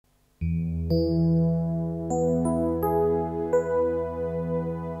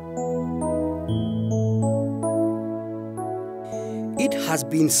It has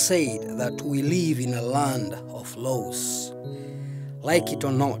been said that we live in a land of laws. Like it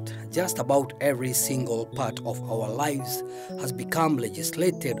or not, just about every single part of our lives has become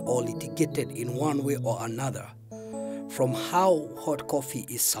legislated or litigated in one way or another. From how hot coffee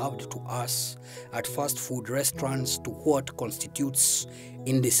is served to us at fast food restaurants to what constitutes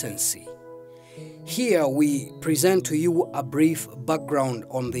indecency. Here we present to you a brief background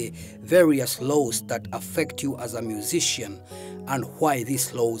on the various laws that affect you as a musician and why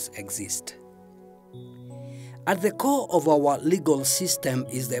these laws exist. At the core of our legal system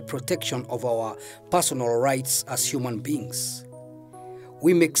is the protection of our personal rights as human beings.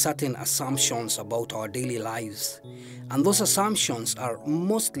 We make certain assumptions about our daily lives, and those assumptions are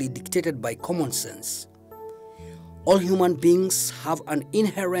mostly dictated by common sense. All human beings have an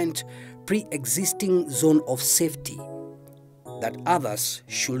inherent pre-existing zone of safety that others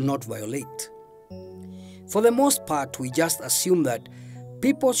should not violate. For the most part, we just assume that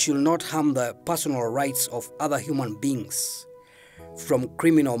people should not harm the personal rights of other human beings, from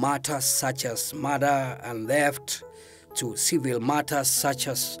criminal matters such as murder and theft to civil matters such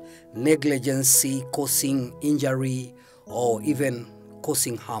as negligence causing injury or even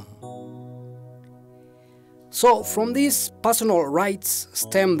causing harm. So from these personal rights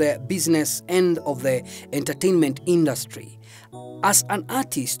stem the business end of the entertainment industry. As an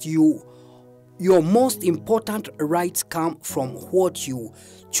artist, your most important rights come from what you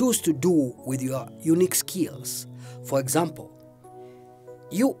choose to do with your unique skills. For example,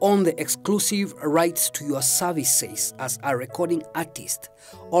 you own the exclusive rights to your services as a recording artist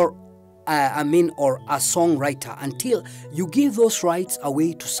or a songwriter until you give those rights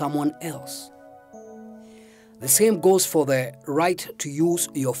away to someone else. The same goes for the right to use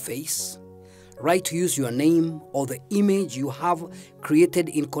your face, right to use your name or the image you have created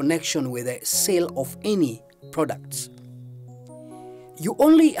in connection with the sale of any products. You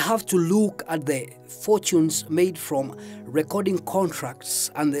only have to look at the fortunes made from recording contracts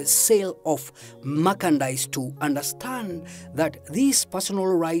and the sale of merchandise to understand that these personal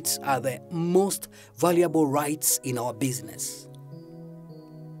rights are the most valuable rights in our business.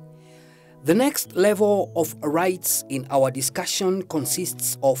 The next level of rights in our discussion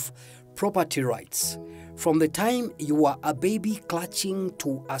consists of property rights. From the time you are a baby clutching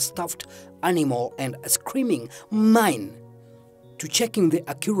to a stuffed animal and screaming, "Mine!" to checking the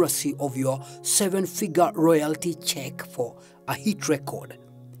accuracy of your 7-figure royalty check for a hit record.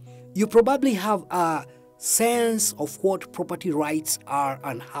 You probably have a sense of what property rights are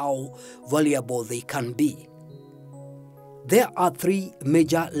and how valuable they can be. There are 3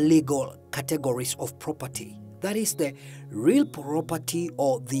 major legal categories of property. That is the real property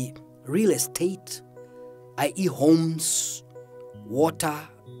or the real estate, i.e. homes, water,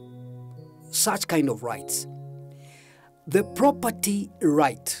 such kind of rights. The property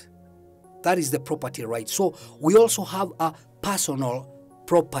right, that is the property right. So we also have a personal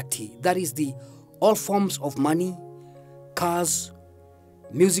property. That is all forms of money, cars,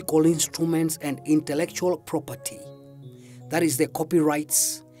 musical instruments, and intellectual property. That is the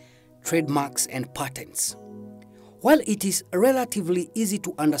copyrights, trademarks, and patents. While it is relatively easy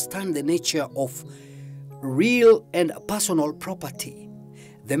to understand the nature of real and personal property,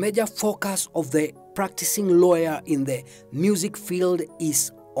 the major focus of the practicing lawyer in the music field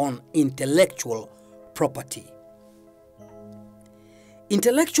is on intellectual property.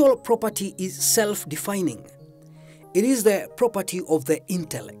 Intellectual property is self-defining. It is the property of the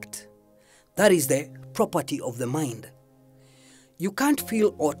intellect. That is the property of the mind. You can't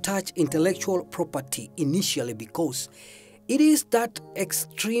feel or touch intellectual property initially because it is that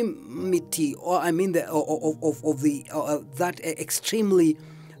extremity,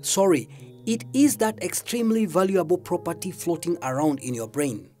 it is that extremely valuable property floating around in your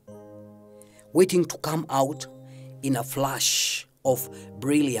brain, waiting to come out in a flash of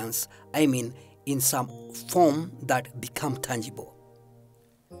brilliance, in some form that become tangible.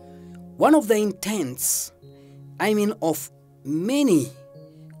 One of the intents, of many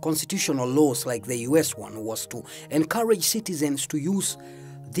constitutional laws like the US one was to encourage citizens to use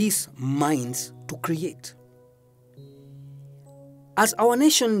these minds to create. As our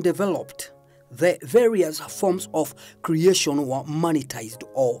nation developed, the various forms of creation were monetized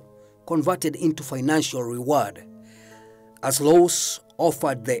or converted into financial reward, as laws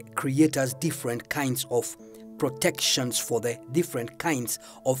offered the creators different kinds of protections for the different kinds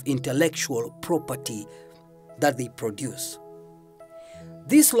of intellectual property that they produce.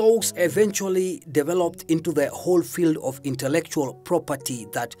 These laws eventually developed into the whole field of intellectual property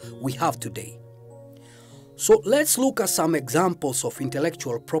that we have today. So let's look at some examples of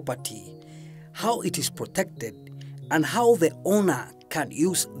intellectual property, how it is protected, and how the owner can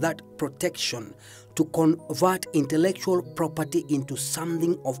use that protection to convert intellectual property into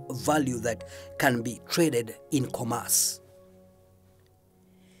something of value that can be traded in commerce.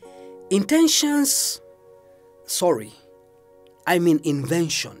 Inventions.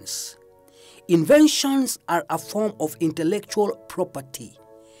 Inventions are a form of intellectual property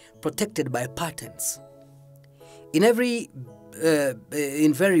protected by patents. In very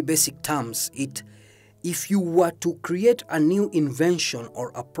basic terms, if you were to create a new invention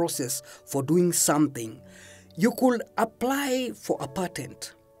or a process for doing something, you could apply for a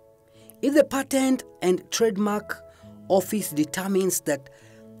patent. If the Patent and Trademark Office determines that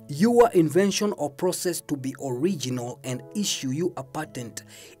your invention or process to be original and issue you a patent,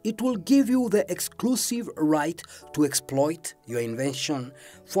 it will give you the exclusive right to exploit your invention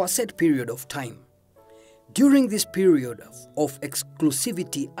for a set period of time. During this period of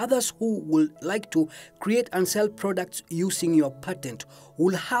exclusivity, others who would like to create and sell products using your patent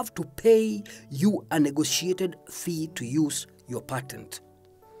will have to pay you a negotiated fee to use your patent.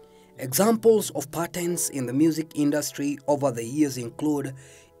 Examples of patents in the music industry over the years include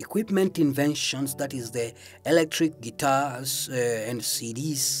equipment inventions, that is the electric guitars and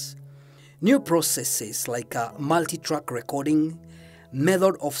CDs, new processes like multi-track recording,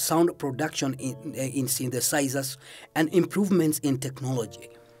 method of sound production in synthesizers, and improvements in technology.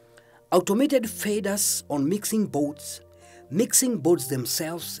 Automated faders on mixing boards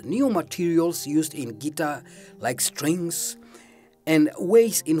themselves, new materials used in guitar like strings, and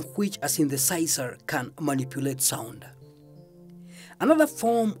ways in which a synthesizer can manipulate sound. Another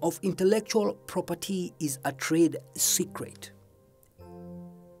form of intellectual property is a trade secret.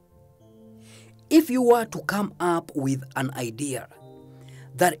 If you were to come up with an idea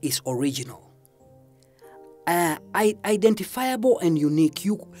that is original, identifiable and unique,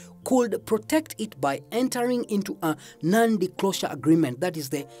 you could protect it by entering into a non-disclosure agreement, that is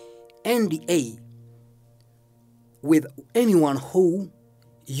the NDA, with anyone who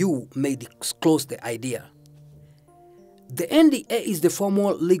you may disclose the idea. The NDA is the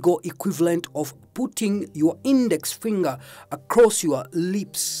formal legal equivalent of putting your index finger across your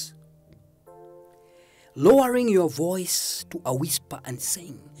lips, lowering your voice to a whisper and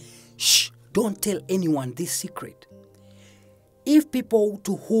saying, "Shh, don't tell anyone this secret." If people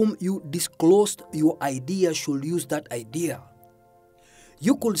to whom you disclosed your idea should use that idea,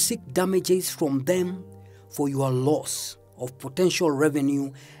 you could seek damages from them for your loss of potential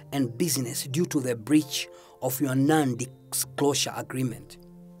revenue and business due to the breach of your non-disclosure agreement.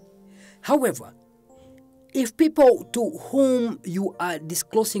 However, if people to whom you are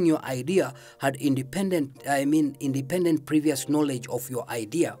disclosing your idea had independent previous knowledge of your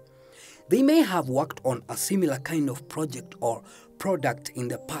idea, they may have worked on a similar kind of project or product in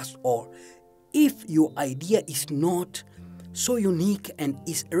the past, or if your idea is not so unique and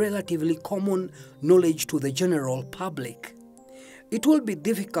is relatively common knowledge to the general public, it will be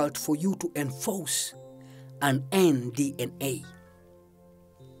difficult for you to enforce an NDA.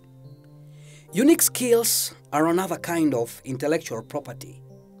 Unique skills are another kind of intellectual property,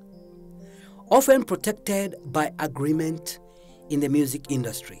 often protected by agreement in the music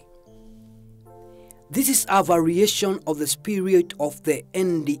industry. This is a variation of the spirit of the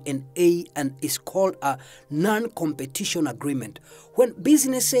NDA and is called a non-competition agreement. When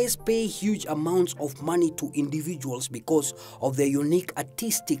businesses pay huge amounts of money to individuals because of their unique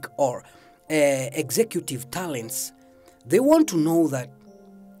artistic or executive talents, they want to know that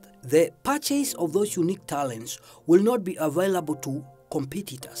the purchase of those unique talents will not be available to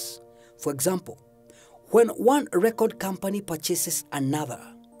competitors. For example, when one record company purchases another,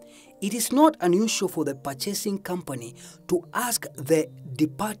 it is not unusual for the purchasing company to ask the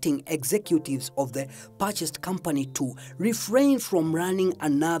departing executives of the purchased company to refrain from running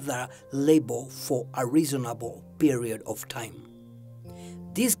another label for a reasonable period of time.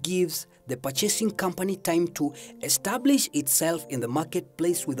 This gives the purchasing company time to establish itself in the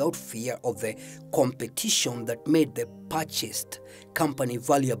marketplace without fear of the competition that made the purchased company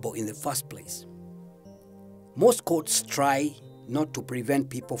valuable in the first place. Most courts try not to prevent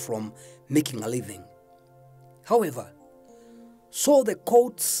people from making a living. However, so the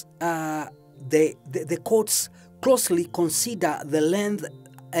courts closely consider the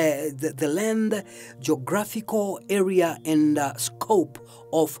length, geographical area, and scope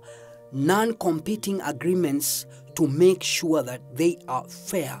of non-competing agreements to make sure that they are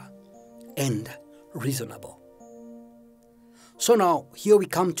fair and reasonable. So now, here we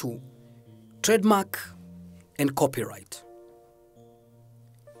come to trademark and copyright.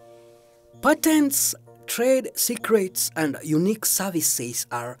 Patents, trade secrets, and unique services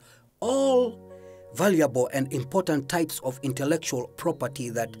are all valuable and important types of intellectual property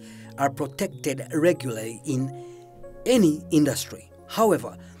that are protected regularly in any industry.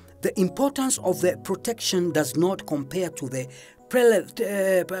 However, the importance of the protection does not compare to the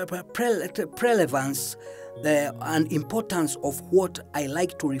relevance and importance of what I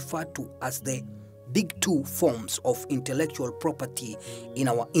like to refer to as the big two forms of intellectual property in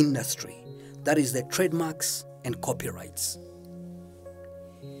our industry. That is the trademarks and copyrights.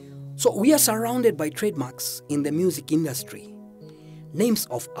 So we are surrounded by trademarks in the music industry. Names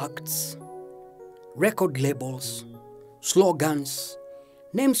of acts, record labels, slogans,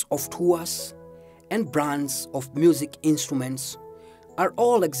 names of tours, and brands of music instruments are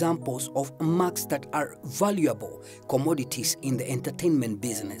all examples of marks that are valuable commodities in the entertainment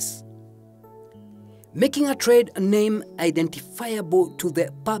business. Making a trade name identifiable to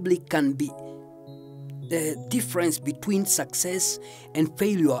the public can be the difference between success and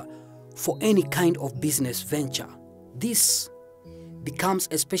failure for any kind of business venture. This becomes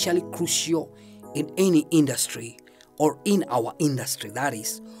especially crucial in any industry, or in our industry, that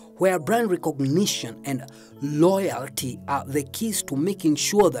is, where brand recognition and loyalty are the keys to making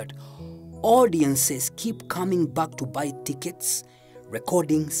sure that audiences keep coming back to buy tickets,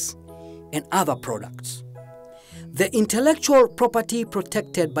 recordings, and other products. The intellectual property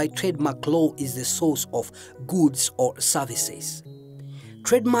protected by trademark law is the source of goods or services.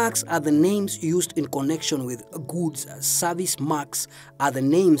 Trademarks are the names used in connection with goods. Service marks are the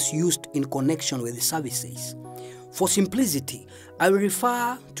names used in connection with services. For simplicity, I will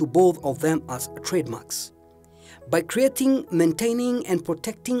refer to both of them as trademarks. By creating, maintaining, and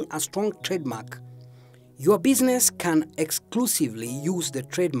protecting a strong trademark, your business can exclusively use the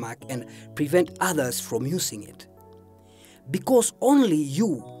trademark and prevent others from using it. Because only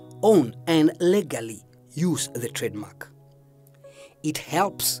you own and legally use the trademark. It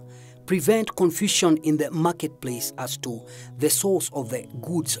helps prevent confusion in the marketplace as to the source of the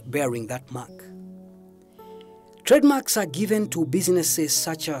goods bearing that mark. Trademarks are given to businesses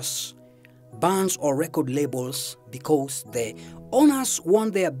such as bands or record labels because the owners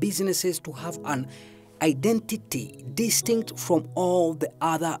want their businesses to have an identity distinct from all the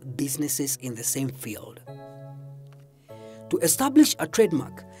other businesses in the same field. To establish a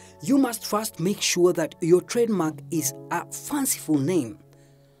trademark, you must first make sure that your trademark is a fanciful name,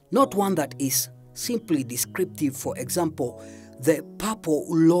 not one that is simply descriptive. For example, the Purple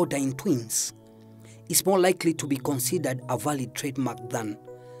Lodine Twins is more likely to be considered a valid trademark than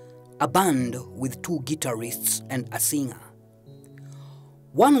a band with two guitarists and a singer.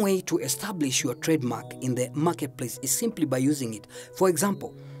 One way to establish your trademark in the marketplace is simply by using it. For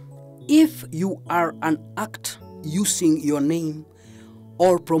example, if you are an act using your name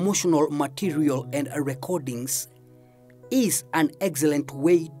or promotional material and recordings is an excellent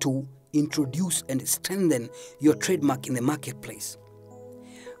way to introduce and strengthen your trademark in the marketplace.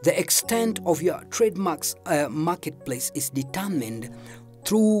 The extent of your trademark's marketplace is determined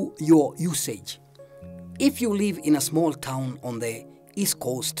through your usage. If you live in a small town on the East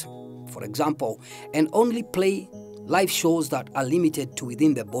Coast, for example, and only play live shows that are limited to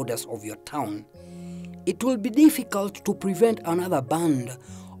within the borders of your town, it will be difficult to prevent another band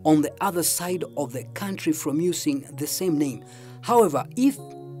on the other side of the country from using the same name. However, if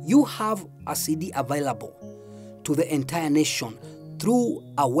you have a CD available to the entire nation through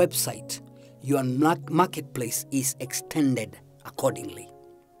a website, your marketplace is extended accordingly.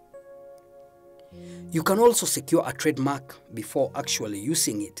 You can also secure a trademark before actually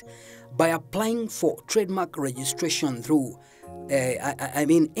using it by applying for trademark registration through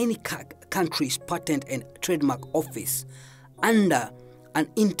any country's patent and trademark office under an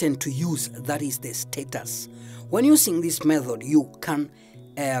intent to use, that is the status. When using this method, you can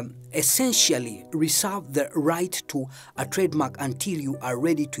essentially reserve the right to a trademark until you are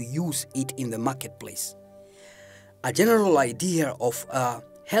ready to use it in the marketplace. A general idea of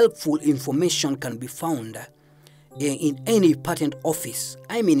helpful information can be found in any patent office,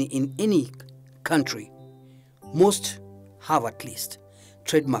 in any country. Most have at least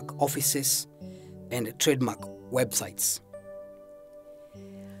trademark offices and trademark websites.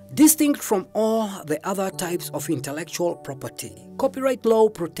 Distinct from all the other types of intellectual property, copyright law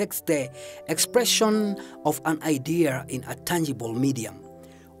protects the expression of an idea in a tangible medium.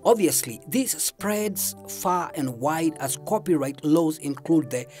 Obviously, this spreads far and wide as copyright laws include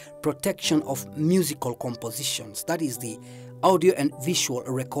the protection of musical compositions, that is the audio and visual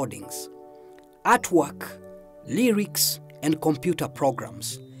recordings, artwork, lyrics, and computer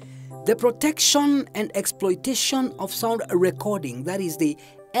programs. The protection and exploitation of sound recording, that is the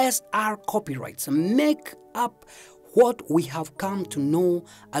SR copyrights, make up what we have come to know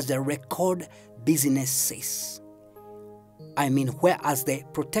as the record business says. Whereas the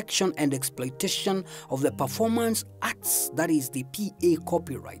protection and exploitation of the performance arts, that is the PA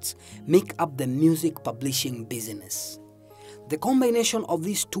copyrights, make up the music publishing business. The combination of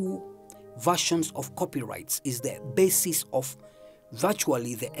these two versions of copyrights is the basis of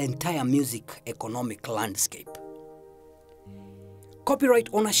virtually the entire music economic landscape. Copyright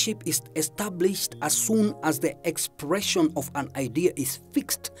ownership is established as soon as the expression of an idea is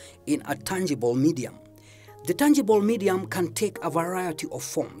fixed in a tangible medium. The tangible medium can take a variety of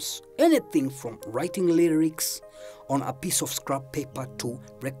forms, anything from writing lyrics on a piece of scrap paper to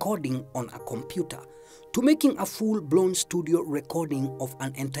recording on a computer, to making a full-blown studio recording of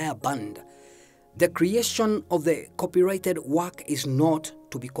an entire band. The creation of the copyrighted work is not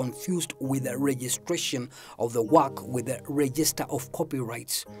to be confused with the registration of the work with the Register of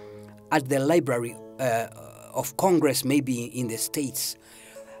Copyrights at the Library of Congress, maybe in the States.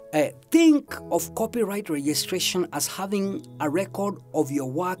 Think of copyright registration as having a record of your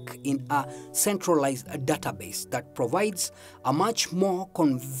work in a centralized database that provides a much more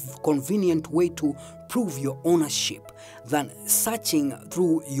convenient way to prove your ownership than searching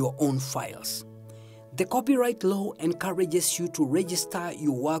through your own files. The copyright law encourages you to register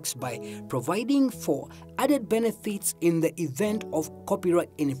your works by providing for added benefits in the event of copyright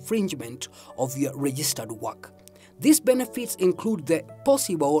infringement of your registered work. These benefits include the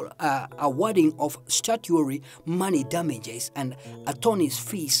possible awarding of statutory money damages and attorney's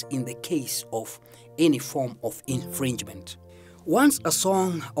fees in the case of any form of infringement. Once a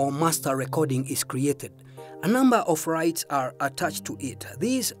song or master recording is created, a number of rights are attached to it.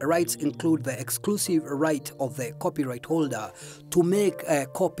 These rights include the exclusive right of the copyright holder to make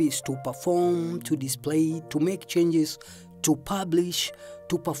copies, to perform, to display, to make changes, to publish,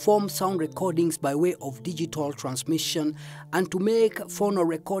 to perform sound recordings by way of digital transmission, and to make phono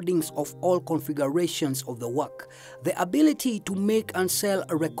recordings of all configurations of the work. The ability to make and sell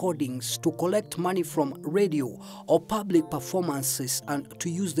recordings, to collect money from radio or public performances, and to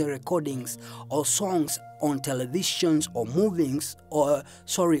use the recordings or songs on televisions or movies,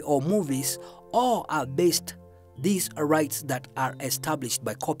 all are based these rights that are established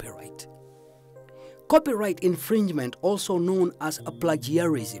by copyright. Copyright infringement, also known as a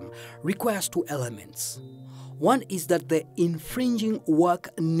plagiarism, requires two elements. One is that the infringing work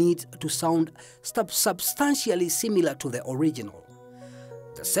needs to sound substantially similar to the original.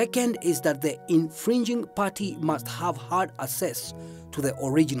 The second is that the infringing party must have had access to the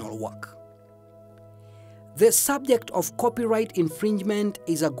original work. The subject of copyright infringement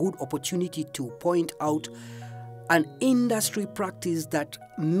is a good opportunity to point out an industry practice that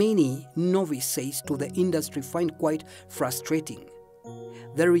many novices to the industry find quite frustrating: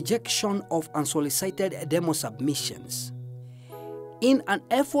 the rejection of unsolicited demo submissions. In an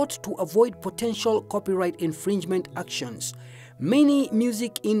effort to avoid potential copyright infringement actions, many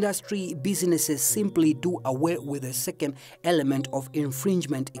music industry businesses simply do away with the second element of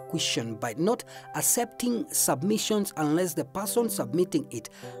infringement equation by not accepting submissions unless the person submitting it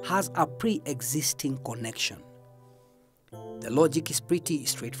has a pre-existing connection. The logic is pretty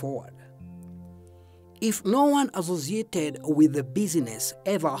straightforward. If no one associated with the business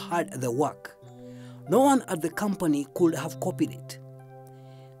ever heard the work, no one at the company could have copied it.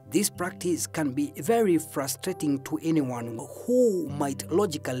 This practice can be very frustrating to anyone who might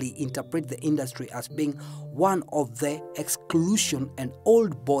logically interpret the industry as being one of the exclusion and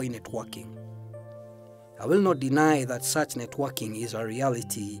old boy networking. I will not deny that such networking is a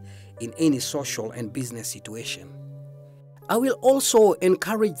reality in any social and business situation. I will also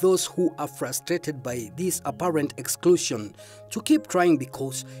encourage those who are frustrated by this apparent exclusion to keep trying,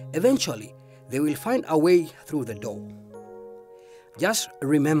 because eventually they will find a way through the door. Just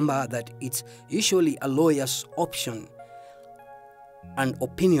remember that it's usually a lawyer's option and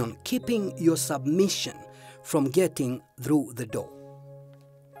opinion keeping your submission from getting through the door.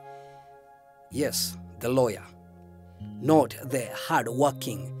 Yes, the lawyer, not the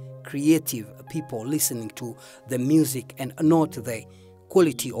hard-working, creative people listening to the music and not the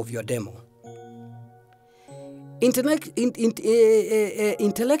quality of your demo.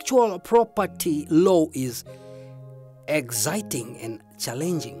 Intellectual property law is exciting and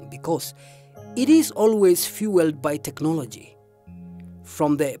challenging because it is always fueled by technology.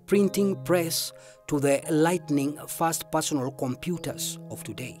 From the printing press to the lightning-fast personal computers of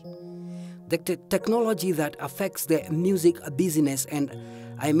today. The technology that affects the music business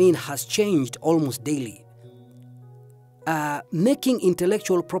has changed almost daily, making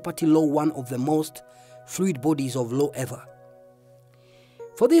intellectual property law one of the most fluid bodies of law ever.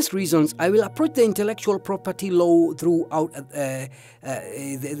 For these reasons, I will approach the intellectual property law throughout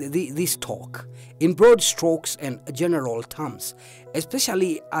this talk in broad strokes and general terms,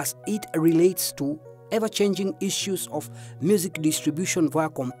 especially as it relates to ever-changing issues of music distribution via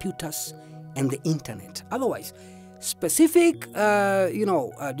computers and the internet. Otherwise, specific,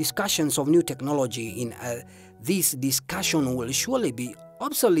 discussions of new technology in this discussion will surely be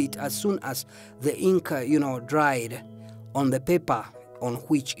obsolete as soon as the ink, dried on the paper on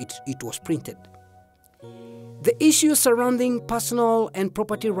which it was printed. The issues surrounding personal and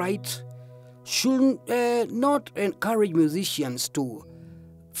property rights should not encourage musicians to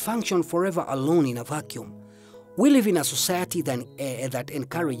function forever alone in a vacuum. We live in a society that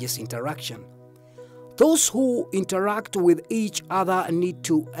encourages interaction. Those who interact with each other need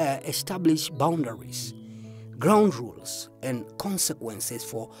to establish boundaries, ground rules, and consequences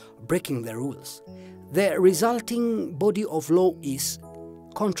for breaking the rules. The resulting body of law is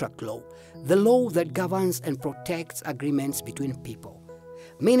contract law, the law that governs and protects agreements between people.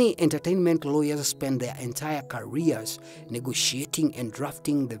 Many entertainment lawyers spend their entire careers negotiating and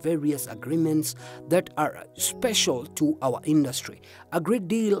drafting the various agreements that are special to our industry. A great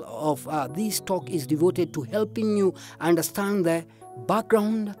deal of this talk is devoted to helping you understand the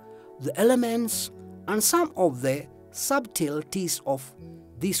background, the elements, and some of the subtleties of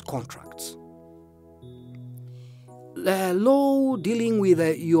these contracts. The law dealing with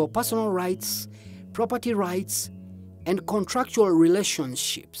your personal rights, property rights, and contractual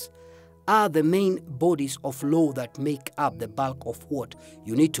relationships are the main bodies of law that make up the bulk of what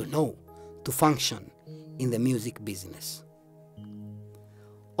you need to know to function in the music business.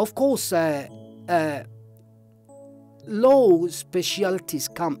 Of course, law specialties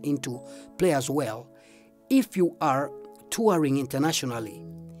come into play as well if you are touring internationally.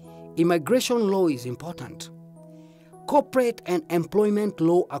 Immigration law is important. Corporate and employment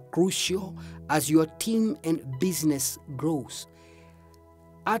law are crucial as your team and business grows.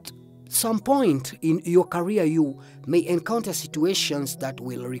 At some point in your career, you may encounter situations that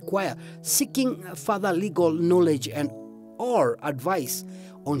will require seeking further legal knowledge and or advice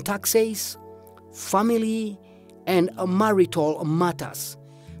on taxes, family and marital matters,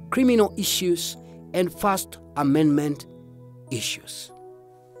 criminal issues, and First Amendment issues.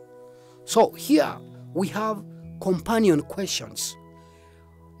 So here we have companion questions.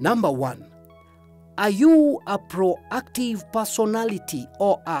 Number 1, are you a proactive personality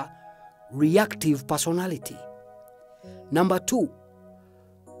or a reactive personality? Number 2,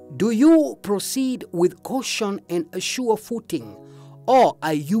 do you proceed with caution and a sure footing, or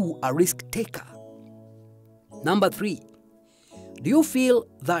are you a risk taker? Number 3, do you feel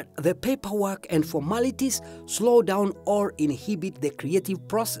that the paperwork and formalities slow down or inhibit the creative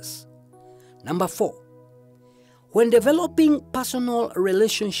process? Number 4, when developing personal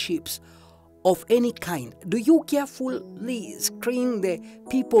relationships of any kind, do you carefully screen the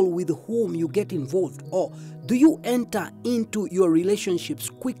people with whom you get involved, or do you enter into your relationships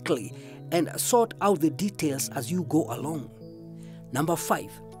quickly and sort out the details as you go along? Number 5,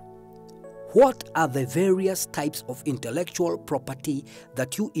 what are the various types of intellectual property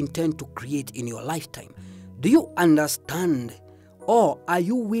that you intend to create in your lifetime? Do you understand, or are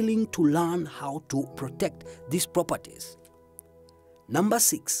you willing to learn how to protect these properties? Number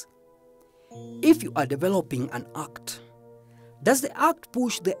 6, if you are developing an act, does the act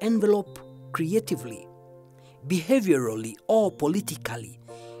push the envelope creatively, behaviorally, or politically?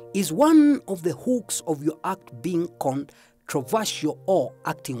 Is one of the hooks of your act being controversial or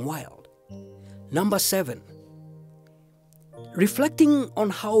acting wild? Number 7, reflecting on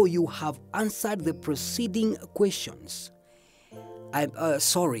how you have answered the preceding questions.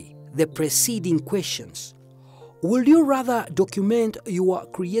 The preceding questions. Would you rather document your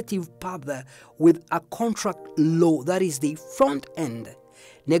creative path with a contract law, that is the front-end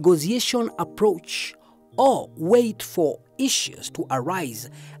negotiation approach, or wait for issues to arise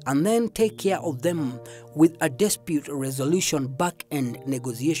and then take care of them with a dispute resolution back-end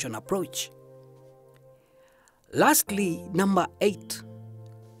negotiation approach? Lastly, number 8,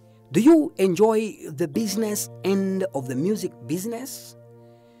 do you enjoy the business end of the music business?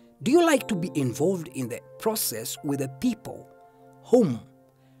 Do you like to be involved in the process with the people whom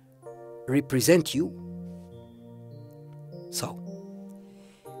represent you? So,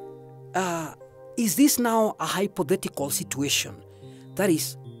 is this now a hypothetical situation? That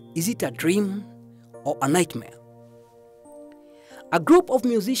is it a dream or a nightmare? A group of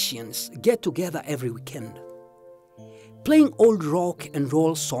musicians get together every weekend, playing old rock and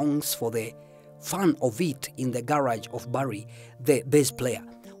roll songs for the fun of it in the garage of Barry, the bass player,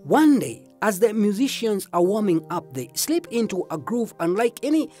 One day, as the musicians are warming up, they slip into a groove unlike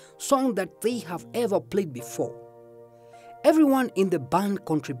any song that they have ever played before. Everyone in the band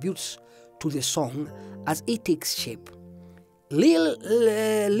contributes to the song as it takes shape.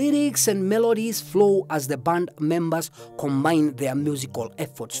 Lyrics and melodies flow as the band members combine their musical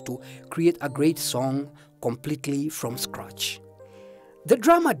efforts to create a great song completely from scratch. The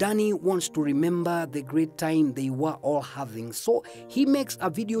drummer Danny wants to remember the great time they were all having, so he makes a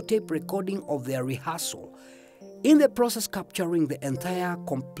videotape recording of their rehearsal, in the process capturing the entire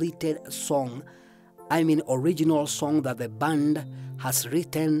completed song, original song that the band has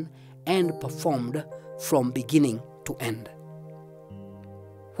written and performed from beginning to end.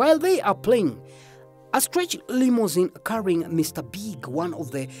 While they are playing, a stretch limousine carrying Mr. Big, one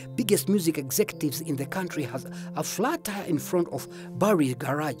of the biggest music executives in the country, has a flat tire in front of Barry's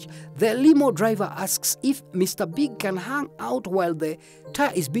garage. The limo driver asks if Mr. Big can hang out while the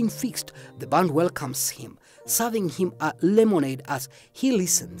tire is being fixed. The band welcomes him, serving him a lemonade as he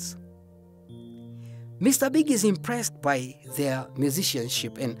listens. Mr. Big is impressed by their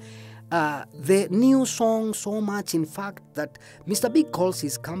musicianship and the new song so much, in fact, that Mr. Big calls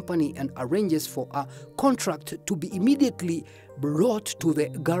his company and arranges for a contract to be immediately brought to the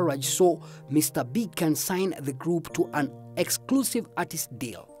garage so Mr. Big can sign the group to an exclusive artist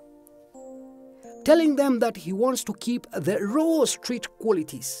deal, telling them that he wants to keep the raw street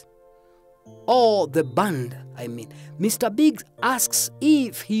qualities. Or the band, Mr. Big asks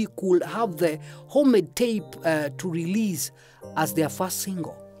if he could have the homemade tape to release as their first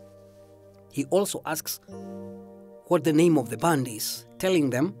single. He also asks what the name of the band is,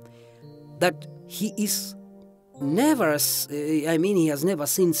 telling them that he has never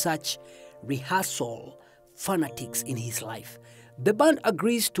seen such rehearsal fanatics in his life. The band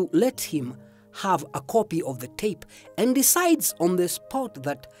agrees to let him have a copy of the tape and decides on the spot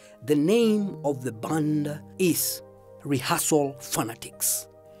that the name of the band is Rehearsal Fanatics.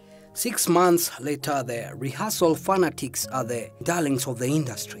 6 months later, the Rehearsal Fanatics are the darlings of the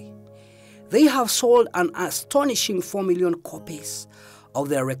industry. They have sold an astonishing 4 million copies of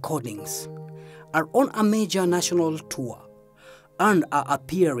their recordings, are on a major national tour, and are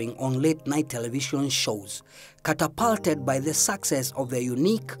appearing on late-night television shows, catapulted by the success of their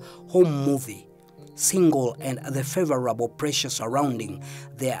unique home movie, single, and the favorable pressure surrounding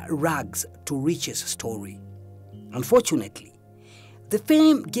their rags to riches story. Unfortunately, the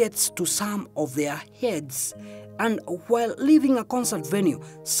fame gets to some of their heads, and while leaving a concert venue,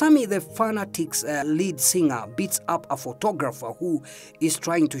 Sammy the Fanatics lead singer beats up a photographer who is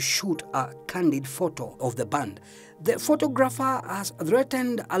trying to shoot a candid photo of the band. The photographer has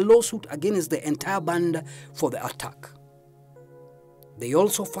threatened a lawsuit against the entire band for the attack. They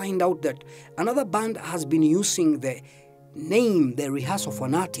also find out that another band has been using the name The Rehearsal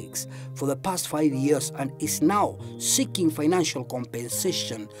Fanatics for the past 5 years and is now seeking financial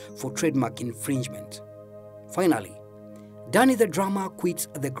compensation for trademark infringement. Finally, Danny the drummer quits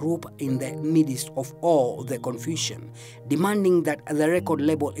the group in the midst of all the confusion, demanding that the record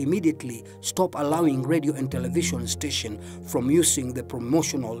label immediately stop allowing radio and television stations from using the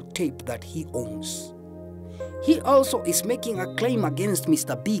promotional tape that he owns. He also is making a claim against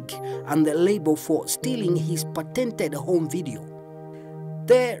Mr. Big and the label for stealing his patented home video.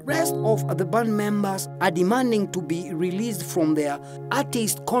 The rest of the band members are demanding to be released from their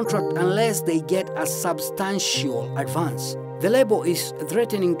artist contract unless they get a substantial advance. The label is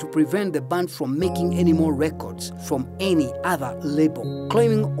threatening to prevent the band from making any more records from any other label,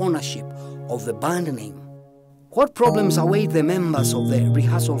 claiming ownership of the band name. What problems await the members of the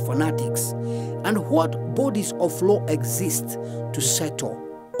Rehearsal Fanatics, and what bodies of law exist to settle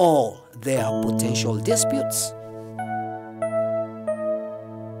all their potential disputes?